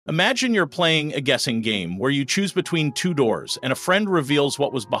Imagine you're playing a guessing game where you choose between two doors and a friend reveals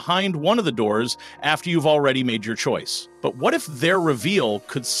what was behind one of the doors after you've already made your choice. But what if their reveal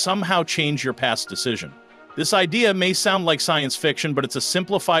could somehow change your past decision? This idea may sound like science fiction, but it's a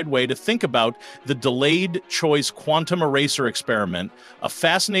simplified way to think about the delayed choice quantum eraser experiment, a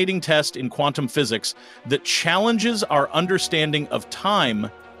fascinating test in quantum physics that challenges our understanding of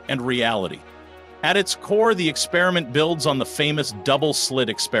time and reality. At its core, the experiment builds on the famous double-slit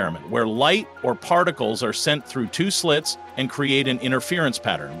experiment, where light or particles are sent through two slits and create an interference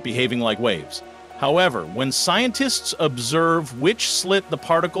pattern, behaving like waves. However, when scientists observe which slit the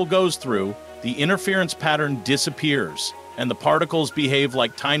particle goes through, the interference pattern disappears, and the particles behave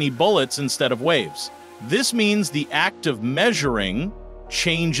like tiny bullets instead of waves. This means the act of measuring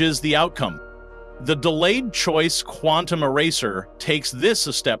changes the outcome. The delayed choice quantum eraser takes this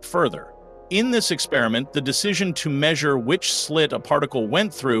a step further. In this experiment, the decision to measure which slit a particle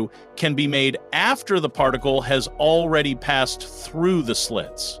went through can be made after the particle has already passed through the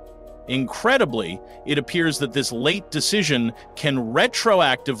slits. Incredibly, it appears that this late decision can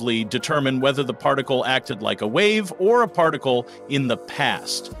retroactively determine whether the particle acted like a wave or a particle in the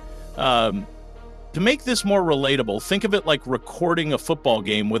past. To make this more relatable, think of it like recording a football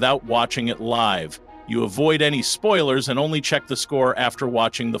game without watching it live. You avoid any spoilers and only check the score after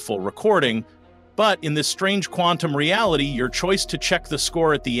watching the full recording. But in this strange quantum reality, your choice to check the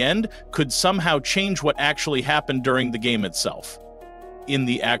score at the end could somehow change what actually happened during the game itself. In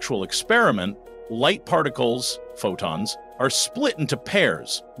the actual experiment, light particles, photons, are split into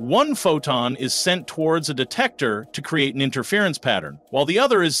pairs. One photon is sent towards a detector to create an interference pattern, while the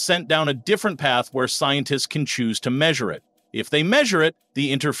other is sent down a different path where scientists can choose to measure it. If they measure it,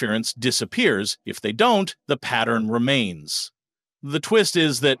 the interference disappears. If they don't, the pattern remains. The twist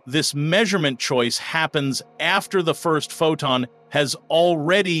is that this measurement choice happens after the first photon has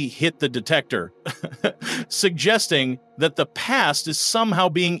already hit the detector, suggesting that the past is somehow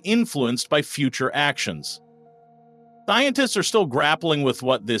being influenced by future actions. Scientists are still grappling with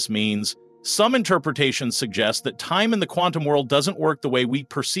what this means. Some interpretations suggest that time in the quantum world doesn't work the way we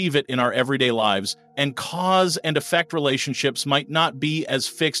perceive it in our everyday lives, and cause and effect relationships might not be as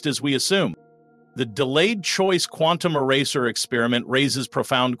fixed as we assume. The delayed choice quantum eraser experiment raises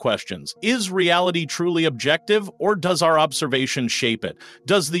profound questions. Is reality truly objective, or does our observation shape it?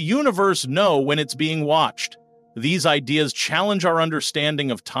 Does the universe know when it's being watched? These ideas challenge our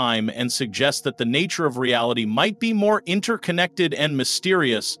understanding of time and suggest that the nature of reality might be more interconnected and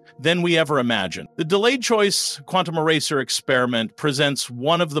mysterious than we ever imagined. The delayed choice quantum eraser experiment presents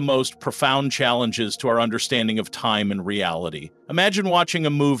one of the most profound challenges to our understanding of time and reality. Imagine watching a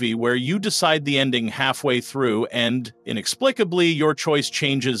movie where you decide the ending halfway through and, inexplicably, your choice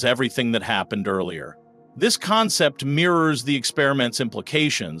changes everything that happened earlier. This concept mirrors the experiment's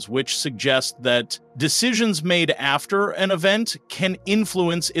implications, which suggest that decisions made after an event can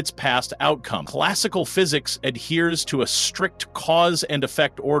influence its past outcome. Classical physics adheres to a strict cause and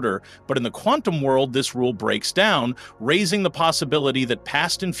effect order, but in the quantum world, this rule breaks down, raising the possibility that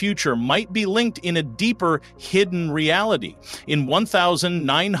past and future might be linked in a deeper, hidden reality. In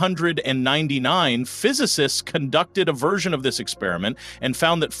 1999, physicists conducted a version of this experiment and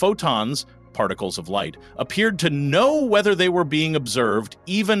found that photons, particles of light, appeared to know whether they were being observed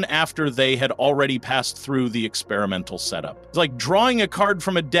even after they had already passed through the experimental setup. It's like drawing a card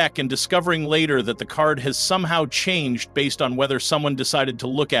from a deck and discovering later that the card has somehow changed based on whether someone decided to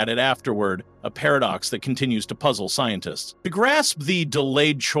look at it afterward, a paradox that continues to puzzle scientists. To grasp the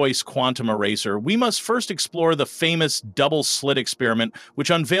delayed choice quantum eraser, we must first explore the famous double-slit experiment,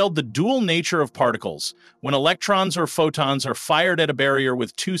 which unveiled the dual nature of particles. When electrons or photons are fired at a barrier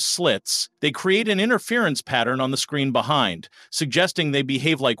with two slits, they create an interference pattern on the screen behind, suggesting they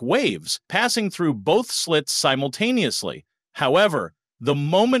behave like waves, passing through both slits simultaneously. However, the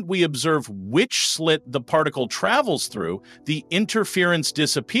moment we observe which slit the particle travels through, the interference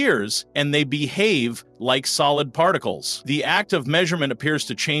disappears and they behave like solid particles. The act of measurement appears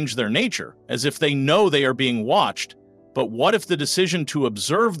to change their nature, as if they know they are being watched. But what if the decision to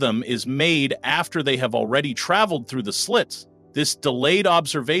observe them is made after they have already traveled through the slits? This delayed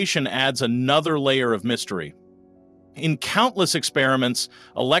observation adds another layer of mystery. In countless experiments,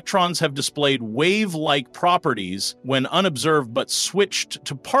 electrons have displayed wave-like properties when unobserved but switched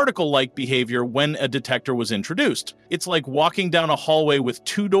to particle-like behavior when a detector was introduced. It's like walking down a hallway with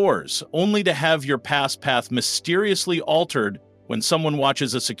two doors, only to have your path mysteriously altered when someone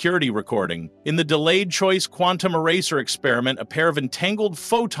watches a security recording. In the delayed choice quantum eraser experiment, a pair of entangled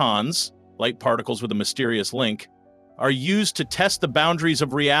photons, light particles with a mysterious link, are used to test the boundaries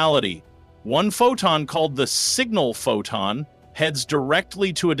of reality. One photon, called the signal photon, heads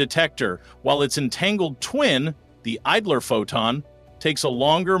directly to a detector, while its entangled twin, the idler photon, takes a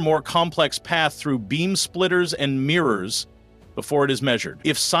longer, more complex path through beam splitters and mirrors before it is measured.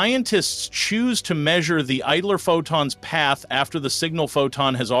 If scientists choose to measure the idler photon's path after the signal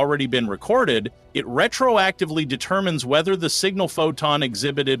photon has already been recorded, it retroactively determines whether the signal photon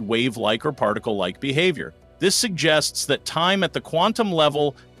exhibited wave-like or particle-like behavior. This suggests that time at the quantum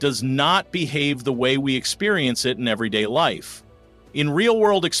level does not behave the way we experience it in everyday life. In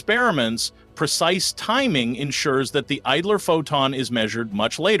real-world experiments, precise timing ensures that the idler photon is measured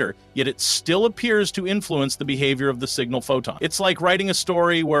much later, yet it still appears to influence the behavior of the signal photon. It's like writing a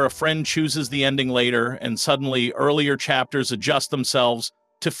story where a friend chooses the ending later, and suddenly earlier chapters adjust themselves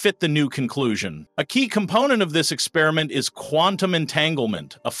to fit the new conclusion. A key component of this experiment is quantum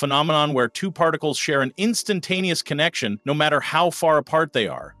entanglement, a phenomenon where two particles share an instantaneous connection no matter how far apart they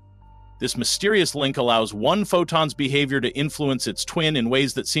are. This mysterious link allows one photon's behavior to influence its twin in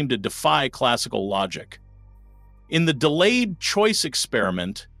ways that seem to defy classical logic. In the delayed choice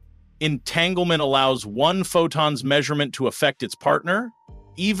experiment, entanglement allows one photon's measurement to affect its partner,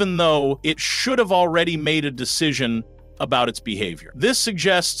 even though it should have already made a decision about its behavior. This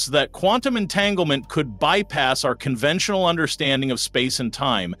suggests that quantum entanglement could bypass our conventional understanding of space and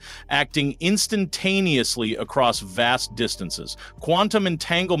time, acting instantaneously across vast distances. Quantum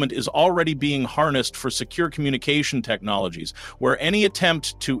entanglement is already being harnessed for secure communication technologies, where any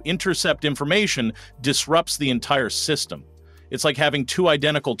attempt to intercept information disrupts the entire system. It's like having two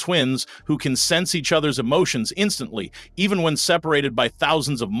identical twins who can sense each other's emotions instantly, even when separated by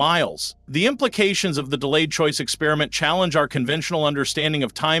thousands of miles. The implications of the delayed choice experiment challenge our conventional understanding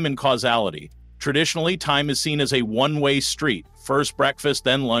of time and causality. Traditionally, time is seen as a one-way street: first breakfast,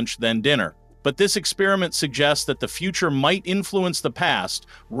 then lunch, then dinner. But this experiment suggests that the future might influence the past,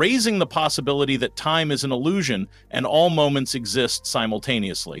 raising the possibility that time is an illusion and all moments exist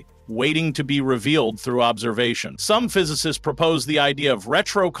simultaneously, waiting to be revealed through observation. Some physicists propose the idea of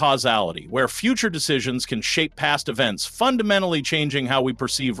retrocausality, where future decisions can shape past events, fundamentally changing how we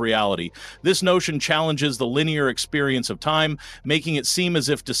perceive reality. This notion challenges the linear experience of time, making it seem as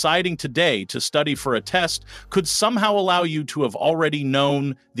if deciding today to study for a test could somehow allow you to have already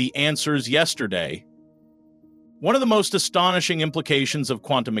known the answers yesterday. One of the most astonishing implications of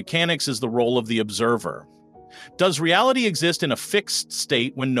quantum mechanics is the role of the observer. Does reality exist in a fixed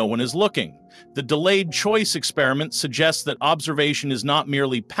state when no one is looking? The delayed choice experiment suggests that observation is not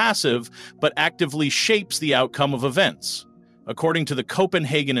merely passive, but actively shapes the outcome of events. According to the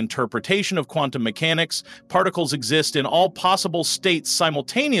Copenhagen interpretation of quantum mechanics, particles exist in all possible states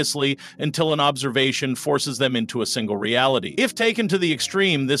simultaneously until an observation forces them into a single reality. If taken to the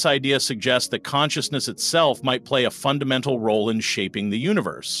extreme, this idea suggests that consciousness itself might play a fundamental role in shaping the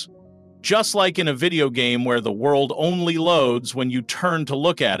universe. Just like in a video game where the world only loads when you turn to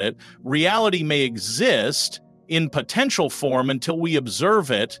look at it, reality may exist in potential form until we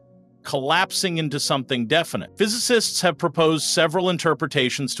observe it, collapsing into something definite. Physicists have proposed several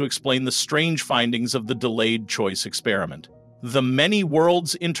interpretations to explain the strange findings of the delayed choice experiment. The many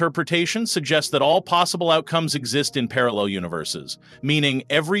worlds interpretation suggests that all possible outcomes exist in parallel universes, meaning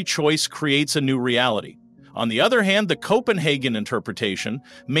every choice creates a new reality. On the other hand, the Copenhagen interpretation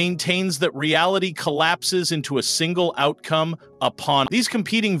maintains that reality collapses into a single outcome upon. These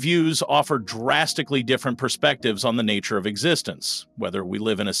competing views offer drastically different perspectives on the nature of existence, whether we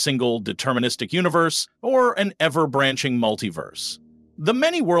live in a single deterministic universe or an ever-branching multiverse. The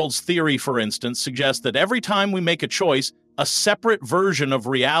many worlds theory, for instance, suggests that every time we make a choice, a separate version of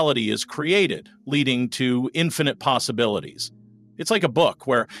reality is created, leading to infinite possibilities. It's like a book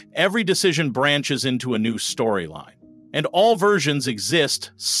where every decision branches into a new storyline, and all versions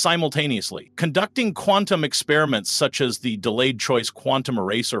exist simultaneously. Conducting quantum experiments such as the delayed choice quantum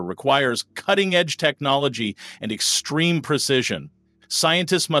eraser requires cutting-edge technology and extreme precision.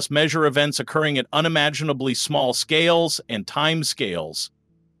 Scientists must measure events occurring at unimaginably small scales and time scales.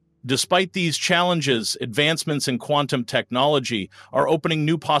 Despite these challenges, advancements in quantum technology are opening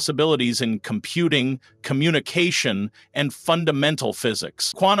new possibilities in computing, communication, and fundamental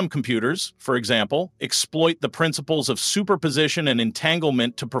physics. Quantum computers, for example, exploit the principles of superposition and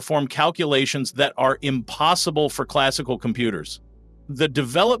entanglement to perform calculations that are impossible for classical computers. The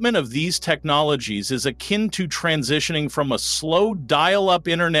development of these technologies is akin to transitioning from a slow dial-up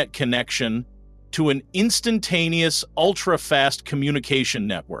internet connection to an instantaneous, ultra-fast communication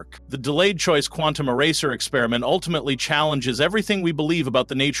network. The delayed choice quantum eraser experiment ultimately challenges everything we believe about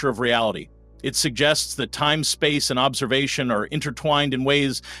the nature of reality. It suggests that time, space, and observation are intertwined in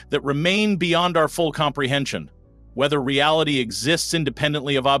ways that remain beyond our full comprehension. Whether reality exists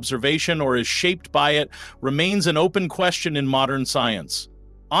independently of observation or is shaped by it remains an open question in modern science.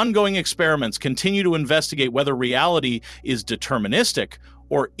 Ongoing experiments continue to investigate whether reality is deterministic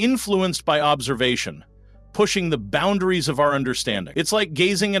or influenced by observation, pushing the boundaries of our understanding. It's like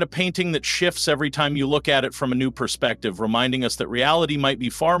gazing at a painting that shifts every time you look at it from a new perspective, reminding us that reality might be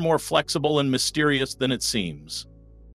far more flexible and mysterious than it seems.